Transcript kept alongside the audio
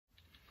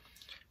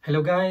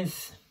Hello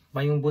guys,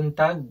 mayong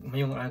buntag,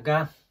 mayong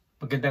aga,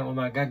 magandang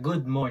umaga,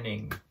 good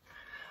morning.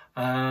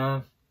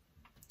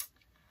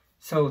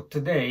 So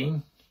today,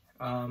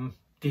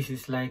 this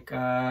is like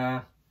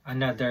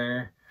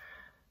another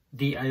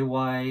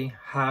DIY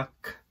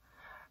hack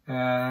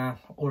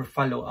or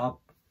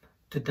follow-up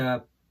to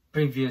the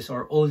previous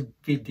or old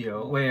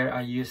video where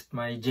I used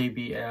my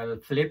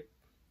JBL Flip,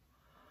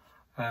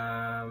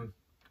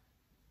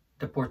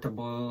 the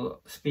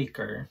portable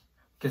speaker.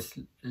 Because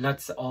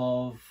lots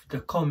of the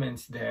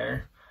comments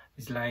there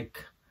is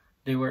like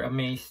they were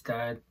amazed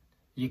that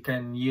you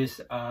can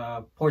use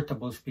a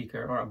portable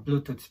speaker or a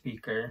Bluetooth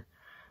speaker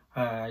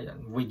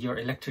with your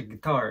electric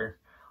guitar,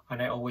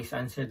 and I always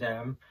answer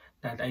them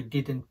that I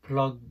didn't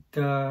plug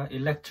the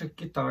electric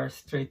guitar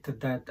straight to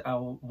that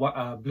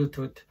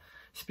Bluetooth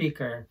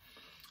speaker.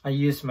 I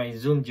used my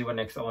Zoom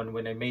G1X on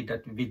when I made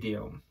that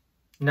video.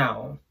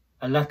 Now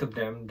a lot of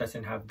them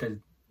doesn't have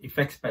the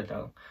effects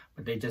pedal,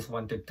 but they just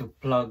wanted to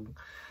plug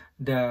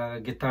the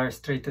guitar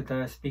straight to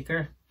the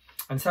speaker.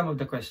 And some of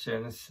the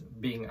questions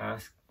being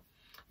asked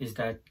is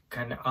that,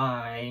 can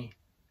I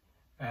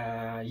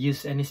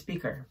use any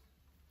speaker?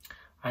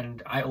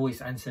 And I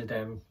always answer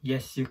them,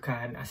 yes you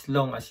can, as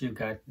long as you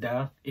got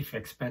the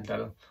effects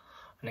pedal.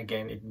 And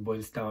again, it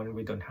boils down,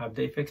 we don't have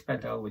the effects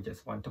pedal, we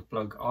just want to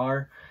plug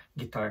our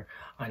guitar.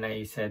 And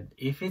I said,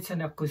 if it's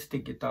an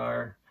acoustic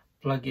guitar,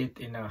 plug it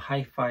in a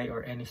hi-fi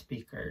or any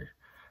speaker,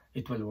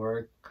 it will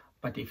work.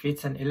 But if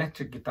it's an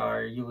electric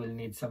guitar, you will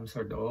need some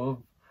sort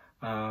of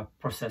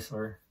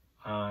processor,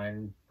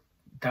 and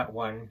that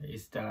one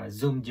is the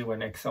Zoom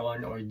G1X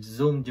on or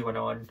Zoom G1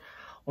 on,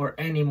 or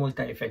any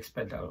multi-effects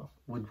pedal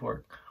would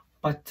work.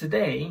 But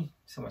today,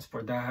 so much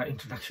for the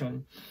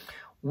introduction,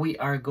 we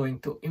are going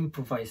to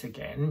improvise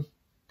again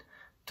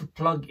to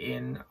plug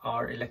in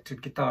our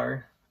electric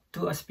guitar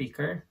to a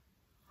speaker,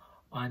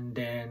 and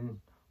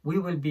then we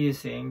will be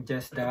using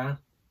just the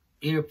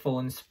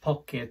earphones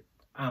pocket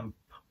amp.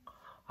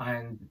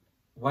 And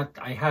what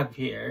I have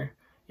here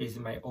is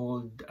my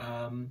old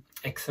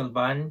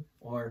Excelvan,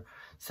 or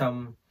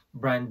some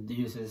brand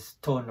uses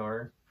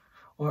Tonor,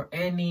 or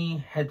any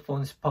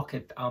headphones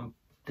pocket amp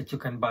that you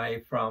can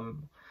buy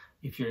from,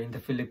 if you're in the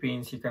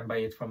Philippines, you can buy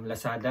it from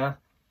Lazada,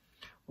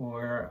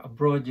 or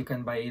abroad you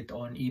can buy it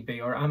on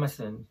eBay or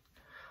Amazon.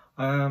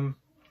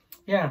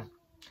 Yeah,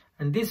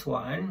 and this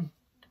one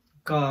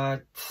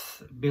got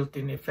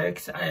built-in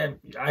effects.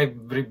 I've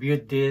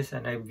reviewed this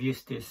and I've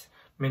used this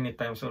many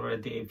times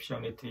already. I've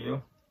shown it to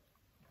you.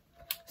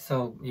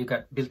 So you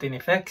got built-in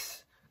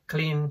effects,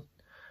 clean,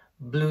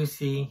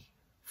 bluesy,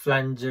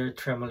 flanger,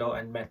 tremolo,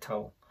 and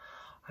metal.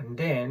 And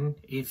then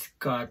it's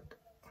got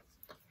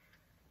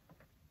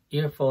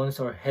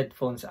earphones or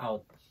headphones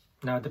out.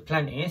 Now the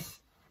plan is,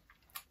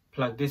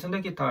 plug this on the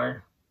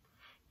guitar,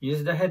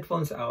 use the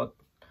headphones out,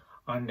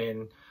 and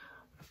then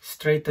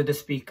straight to the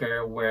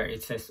speaker where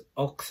it says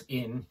aux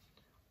in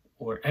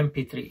or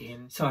MP3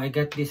 in. So I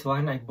got this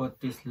one. I bought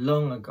this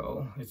long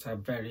ago. It's a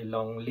very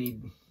long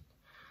lead,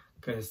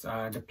 because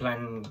the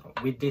plan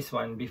with this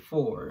one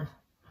before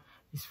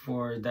is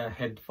for the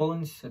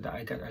headphones, so that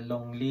I got a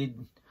long lead,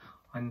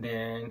 and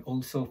then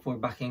also for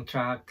backing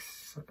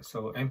tracks,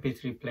 so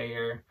MP3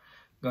 player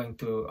going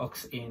to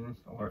aux in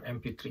or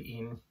MP3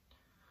 in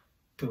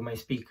to my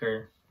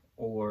speaker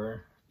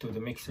or to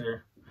the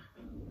mixer.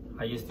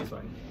 I use this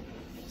one.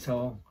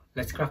 So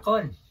let's crack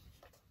on.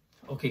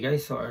 Okay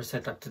guys, so our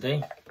setup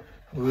today,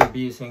 we will be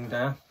using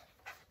the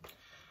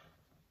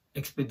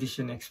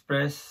Expedition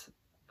Express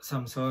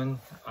Samsung,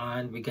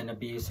 and we're gonna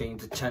be using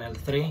the channel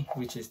 3,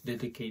 which is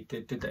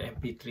dedicated to the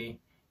MP3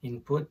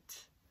 input,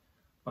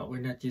 but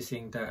we're not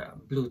using the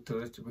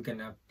Bluetooth. We're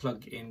gonna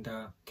plug in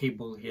the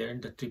cable here,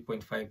 the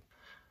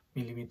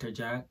 3.5mm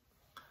jack,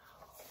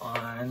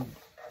 and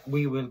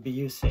we will be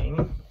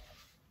using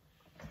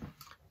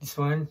this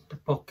one, the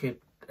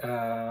pocket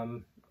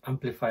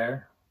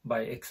amplifier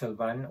by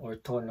Excelvan or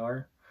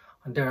Tonor,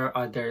 and there are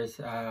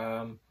others,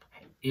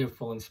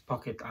 earphones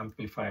pocket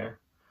amplifier,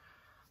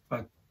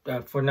 but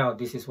for now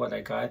this is what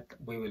I got.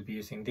 We will be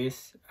using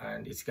this,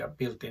 and it's got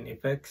built-in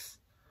effects,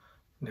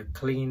 the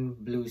clean,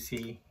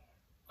 bluesy,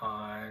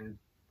 and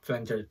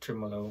flanger,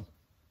 tremolo,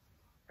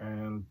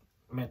 and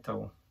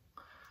metal.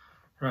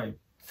 Right,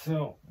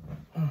 so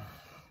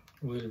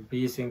we'll be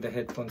using the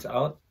headphones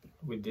out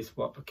with this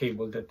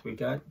cable that we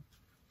got.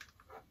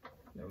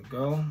 There we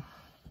go.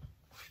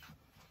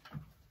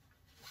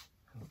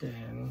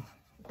 Then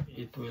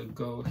it will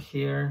go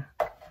here.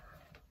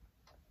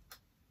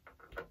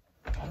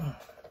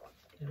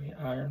 Here we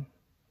are.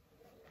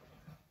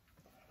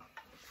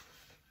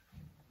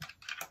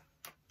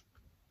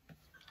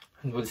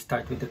 And we'll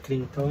start with the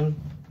clean tone.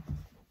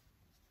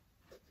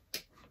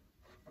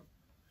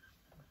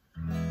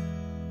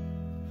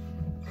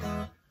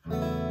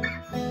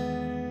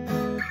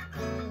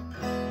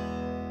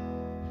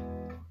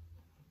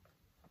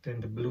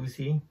 Then the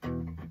bluesy.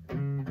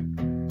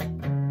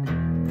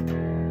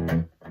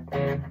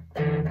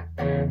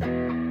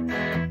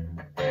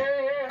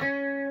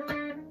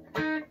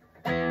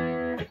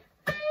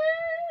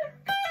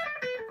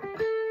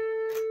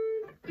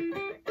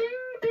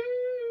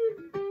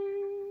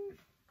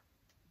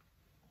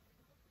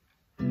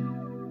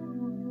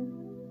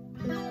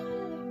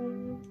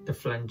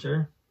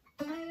 flanger.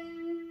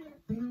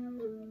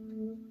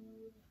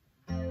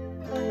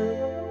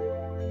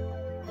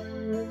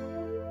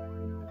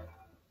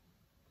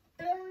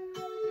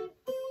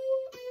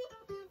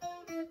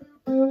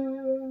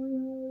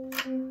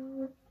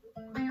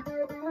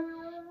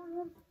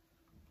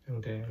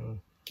 And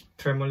then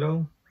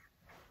tremolo.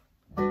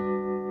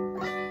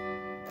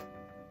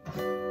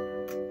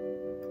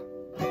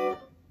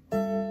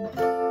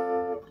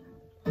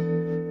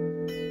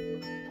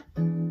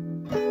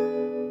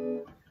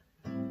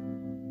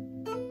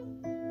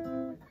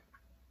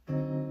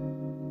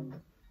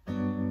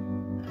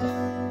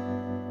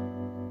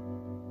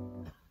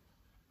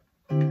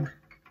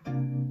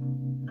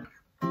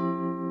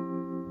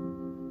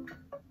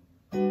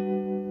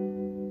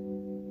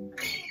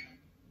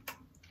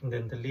 And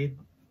then the lead.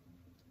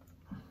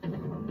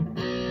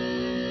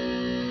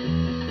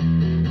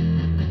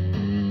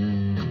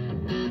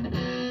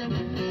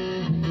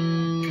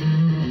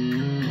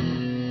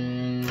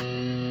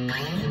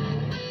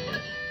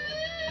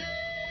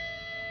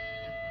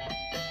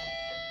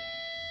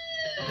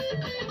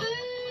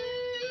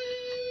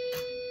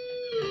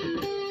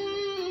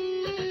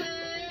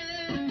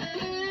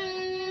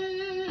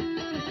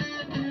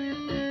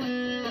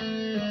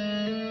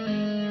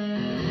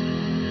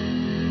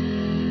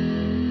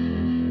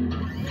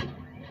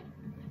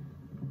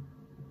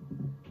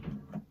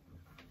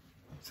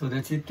 So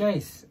that's it,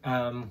 guys.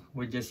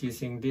 We're just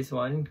using this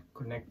one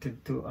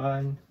connected to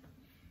an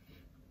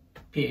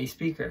PA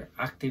speaker,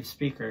 active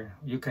speaker.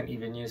 You can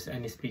even use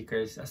any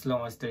speakers as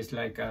long as there's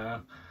like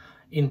a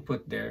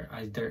input there,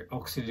 either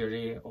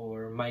auxiliary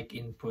or mic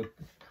input.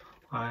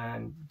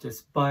 And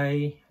just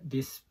buy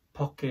this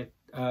pocket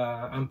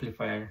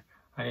amplifier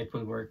and it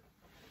will work.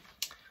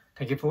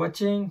 Thank you for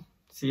watching.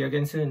 See you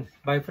again soon.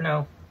 Bye for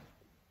now.